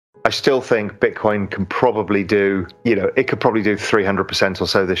I still think Bitcoin can probably do, it could probably do 300% or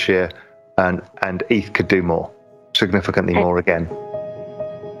so this year, and ETH could do more, significantly more again.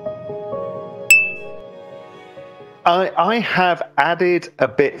 I have added a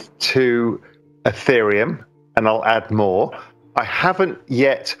bit to Ethereum, and I'll add more. I haven't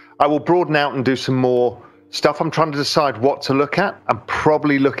yet. I will broaden out and do some more stuff. I'm trying to decide what to look at. I'm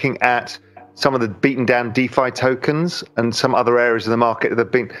probably looking at some of the beaten down DeFi tokens and some other areas of the market that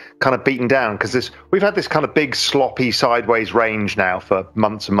have been kind of beaten down, because we've had this kind of big sloppy sideways range now for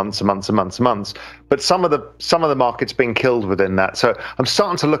months and months and months and months and months. But some of the market's been killed within that. So I'm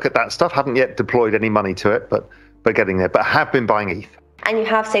starting to look at that stuff. Haven't yet deployed any money to it, but getting there. But I have been buying ETH. And you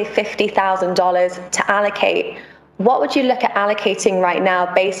have, say, $50,000 to allocate. What would you look at allocating right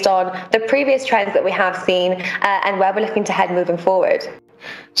now based on the previous trends that we have seen and where we're looking to head moving forward?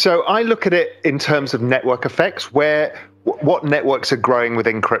 So I look at it in terms of network effects, what networks are growing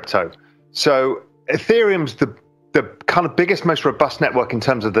within crypto. So Ethereum's the kind of biggest, most robust network in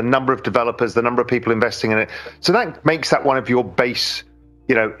terms of the number of developers, the number of people investing in it. So that makes that one of your base,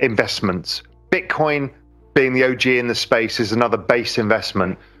 investments. Bitcoin, being the OG in the space, is another base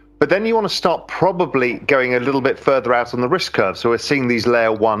investment. But then you want to start probably going a little bit further out on the risk curve. So we're seeing these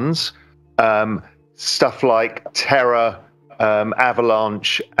layer ones, stuff like Terra,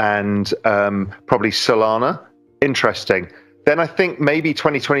 Avalanche, and probably Solana. Interesting. Then I think maybe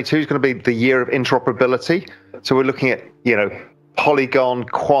 2022 is going to be the year of interoperability. So we're looking at, Polygon,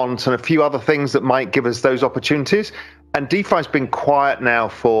 Quant, and a few other things that might give us those opportunities. And DeFi's been quiet now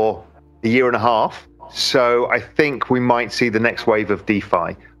for a year and a half. So I think we might see the next wave of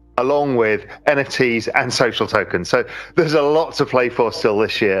DeFi, along with NFTs and social tokens. So there's a lot to play for still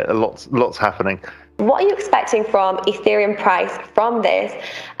this year. Lots happening. What are you expecting from Ethereum price from this,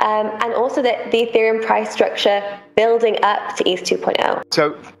 and also the Ethereum price structure building up to ETH 2.0?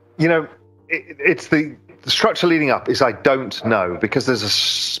 So, it's the structure leading up is I don't know, because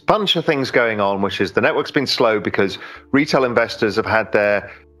there's a bunch of things going on, which is the network's been slow because retail investors have had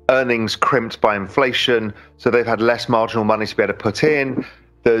their earnings crimped by inflation, so they've had less marginal money to be able to put in.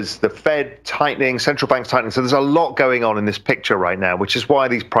 There's the Fed tightening, central banks tightening. So there's a lot going on in this picture right now, which is why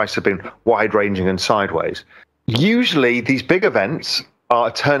these prices have been wide-ranging and sideways. Usually, these big events are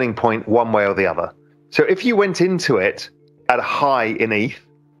a turning point one way or the other. So if you went into it at a high in ETH,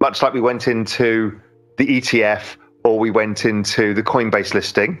 much like we went into the ETF or we went into the Coinbase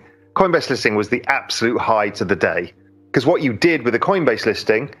listing was the absolute high to the day. Because what you did with the Coinbase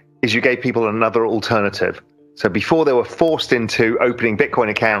listing is you gave people another alternative. So before they were forced into opening Bitcoin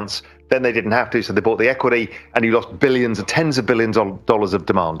accounts, then they didn't have to, so they bought the equity, and you lost billions and tens of billions of dollars of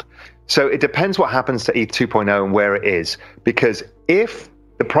demand. So it depends what happens to ETH 2.0 and where it is. Because if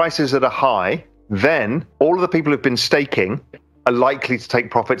the price is at a high, then all of the people who've been staking are likely to take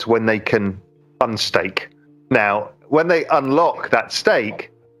profits when they can unstake. Now, when they unlock that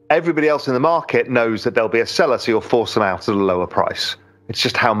stake, everybody else in the market knows that there'll be a seller, so you'll force them out at a lower price. It's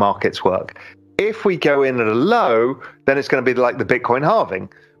just how markets work. If we go in at a low, then it's going to be like the Bitcoin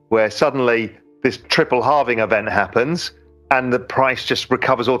halving, where suddenly this triple halving event happens and the price just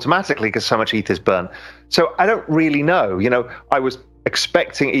recovers automatically because so much ETH is burnt. So I don't really know. I was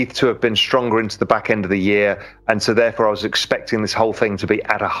expecting ETH to have been stronger into the back end of the year, and so therefore I was expecting this whole thing to be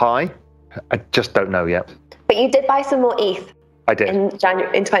at a high. I just don't know yet. But you did buy some more ETH. I did. In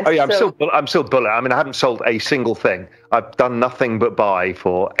January, in 20. Oh yeah, I'm still bullet. I mean, I haven't sold a single thing. I've done nothing but buy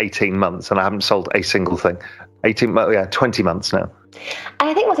for 18 months, and I haven't sold a single thing. 20 months now. And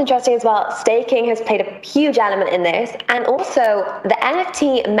I think what's interesting as well, staking has played a huge element in this, and also the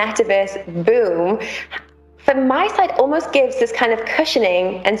NFT metaverse boom, from my side, almost gives this kind of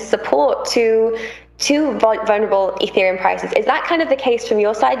cushioning and support to vulnerable Ethereum prices. Is that kind of the case from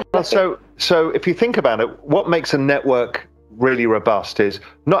your side? Well, so if you think about it, what makes a network really robust is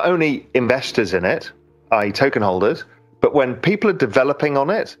not only investors in it, i.e. token holders, but when people are developing on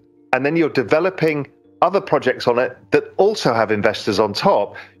it, and then you're developing other projects on it that also have investors on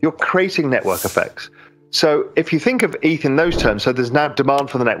top, you're creating network effects. So if you think of ETH in those terms, so there's now demand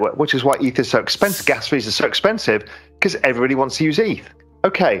for the network, which is why ETH is so expensive, gas fees are so expensive, because everybody wants to use ETH.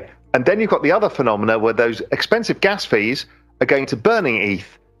 Okay, and then you've got the other phenomena where those expensive gas fees are going to burning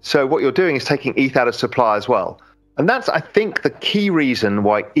ETH. So what you're doing is taking ETH out of supply as well. And that's, I think, the key reason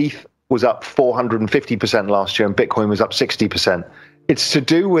why ETH was up 450% last year and Bitcoin was up 60%. It's to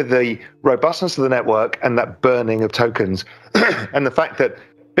do with the robustness of the network and that burning of tokens, and the fact that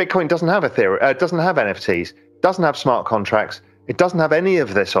Bitcoin doesn't have Ethereum, doesn't have NFTs, doesn't have smart contracts, it doesn't have any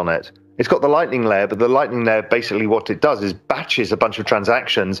of this on it. It's got the Lightning layer, but the Lightning layer basically what it does is batches a bunch of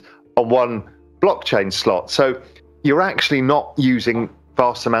transactions on one blockchain slot. So you're actually not using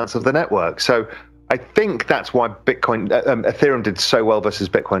vast amounts of the network. So I think that's why Ethereum did so well versus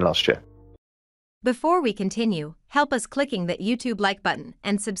Bitcoin last year. Before we continue, help us clicking that YouTube like button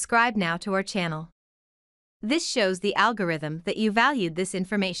and subscribe now to our channel. This shows the algorithm that you valued this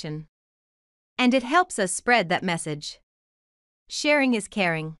information. And it helps us spread that message. Sharing is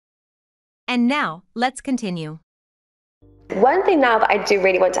caring. And now, let's continue. One thing now that I do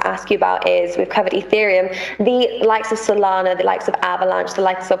really want to ask you about is, we've covered Ethereum, the likes of Solana, the likes of Avalanche, the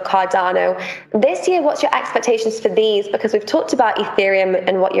likes of Cardano. This year, what's your expectations for these? Because we've talked about Ethereum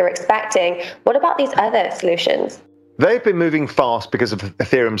and what you're expecting. What about these other solutions? They've been moving fast because of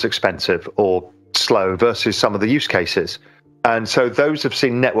Ethereum's expensive or slow versus some of the use cases. And so those have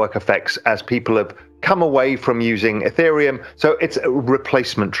seen network effects as people have come away from using Ethereum. So it's a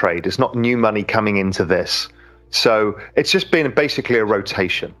replacement trade. It's not new money coming into this. So it's just been basically a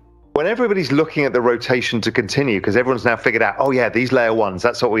rotation. When everybody's looking at the rotation to continue, because everyone's now figured out, oh yeah, these layer ones,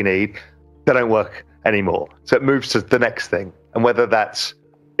 that's what we need, they don't work anymore. So it moves to the next thing. And whether that's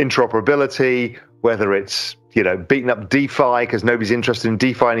interoperability, whether it's, beating up DeFi because nobody's interested in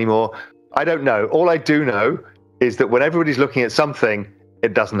DeFi anymore, I don't know. All I do know is that when everybody's looking at something,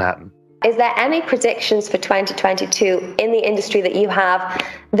 it doesn't happen. Is there any predictions for 2022 in the industry that you have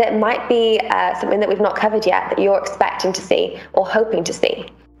that might be something that we've not covered yet that you're expecting to see or hoping to see?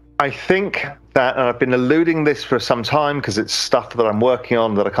 I think that, and I've been alluding this for some time because it's stuff that I'm working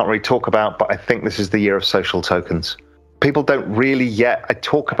on that I can't really talk about, but I think this is the year of social tokens. People don't really yet, I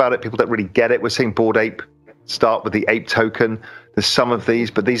talk about it, people don't really get it. We're seeing Bored Ape start with the Ape token. There's some of these,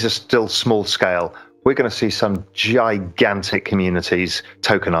 but these are still small scale. We're going to see some gigantic communities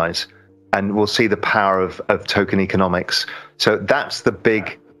tokenize, and we'll see the power of token economics. So that's the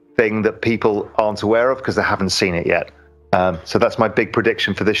big thing that people aren't aware of because they haven't seen it yet. So that's my big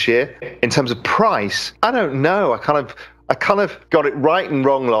prediction for this year. In terms of price, I don't know. I kind of got it right and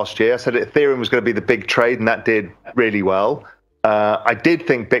wrong last year. I said Ethereum was going to be the big trade, and that did really well. I did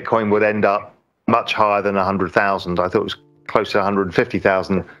think Bitcoin would end up much higher than 100,000. I thought it was close to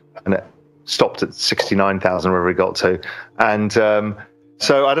 150,000, and it stopped at 69,000 where we got to. And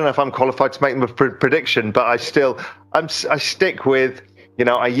so I don't know if I'm qualified to make them a prediction, but I stick with,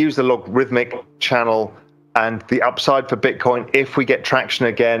 I use the logarithmic channel and the upside for Bitcoin if we get traction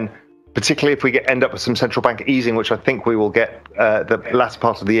again, particularly if we end up with some central bank easing, which I think we will get the last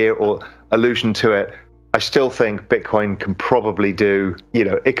part of the year or allusion to it. I still think Bitcoin can probably do,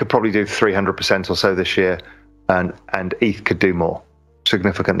 it could probably do 300% or so this year, and ETH could do more,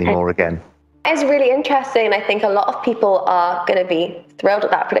 significantly more again. It's really interesting, and I think a lot of people are going to be thrilled at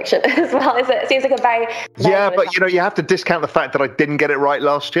that prediction as well. It seems like a very but you have to discount the fact that I didn't get it right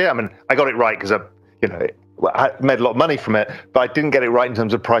last year. I mean, I got it right because I made a lot of money from it, but I didn't get it right in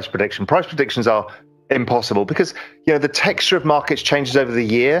terms of price prediction. Price predictions are impossible because the texture of markets changes over the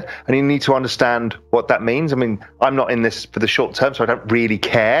year, and you need to understand what that means. I mean, I'm not in this for the short term, so I don't really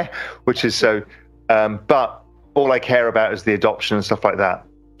care, which is so. But all I care about is the adoption and stuff like that.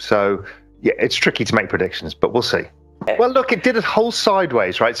 So yeah, it's tricky to make predictions, but we'll see. Well, look, it did a whole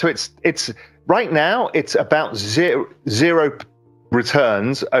sideways, right? So it's right now it's about zero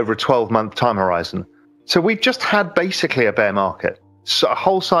returns over a 12-month time horizon. So we've just had basically a bear market, so a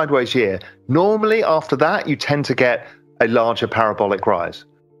whole sideways year. Normally after that, you tend to get a larger parabolic rise.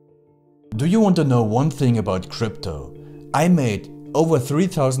 Do you want to know one thing about crypto? I made over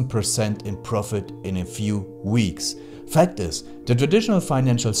 3,000% in profit in a few weeks. Fact is, the traditional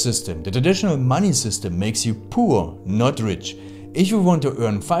financial system, the traditional money system makes you poor, not rich. If you want to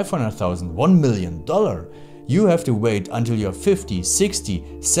earn $500,000, $1 million, you have to wait until you're 50,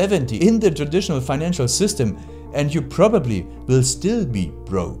 60, 70 in the traditional financial system, and you probably will still be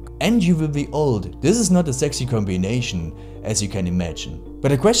broke. And you will be old. This is not a sexy combination, as you can imagine. But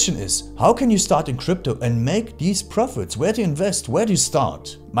the question is, how can you start in crypto and make these profits? Where to invest? Where to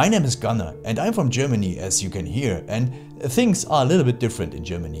start? My name is Gunnar and I'm from Germany, as you can hear, and things are a little bit different in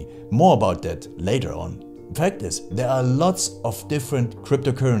Germany. More about that later on. Fact is, there are lots of different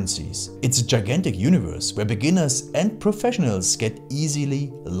cryptocurrencies. It's a gigantic universe where beginners and professionals get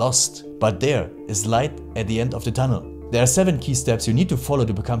easily lost. But there is light at the end of the tunnel. There are 7 key steps you need to follow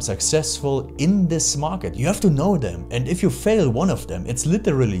to become successful in this market. You have to know them, and if you fail one of them, it's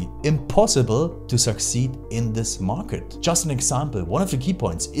literally impossible to succeed in this market. Just an example, one of the key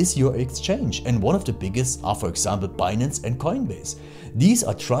points is your exchange, and one of the biggest are, for example, Binance and Coinbase. These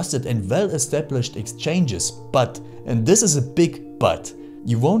are trusted and well-established exchanges, but, and this is a big but,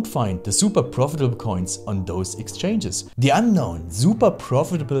 you won't find the super profitable coins on those exchanges. The unknown super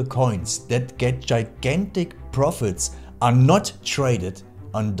profitable coins that get gigantic profits are not traded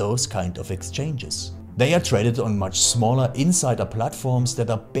on those kind of exchanges. They are traded on much smaller insider platforms that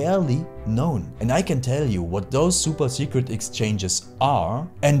are barely known. And I can tell you what those super secret exchanges are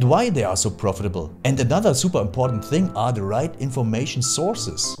and why they are so profitable. And another super important thing are the right information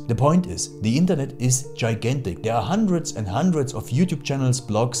sources. The point is, the internet is gigantic. There are hundreds and hundreds of YouTube channels,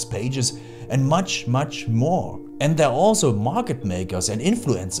 blogs, pages, and much more. And there are also market makers and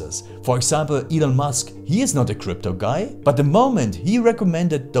influencers. For example, Elon Musk, he is not a crypto guy, but the moment he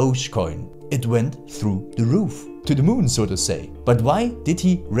recommended Dogecoin, it went through the roof, to the moon, so to say. But why did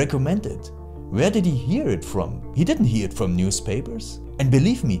he recommend it? Where did he hear it from? He didn't hear it from newspapers. And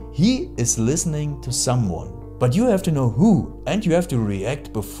believe me, he is listening to someone. But you have to know who, and you have to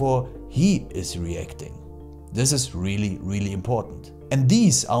react before he is reacting. This is really important. And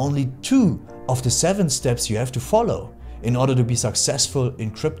these are only 2 of the 7 steps you have to follow in order to be successful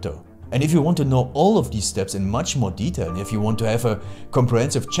in crypto. And if you want to know all of these steps in much more detail, and if you want to have a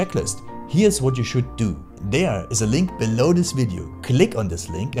comprehensive checklist, here's what you should do. There is a link below this video. Click on this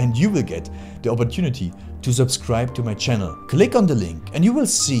link and you will get the opportunity to subscribe to my channel. Click on the link and you will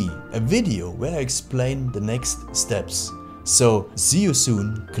see a video where I explain the next steps. So see you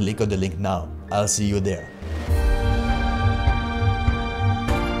soon. Click on the link now. I'll see you there.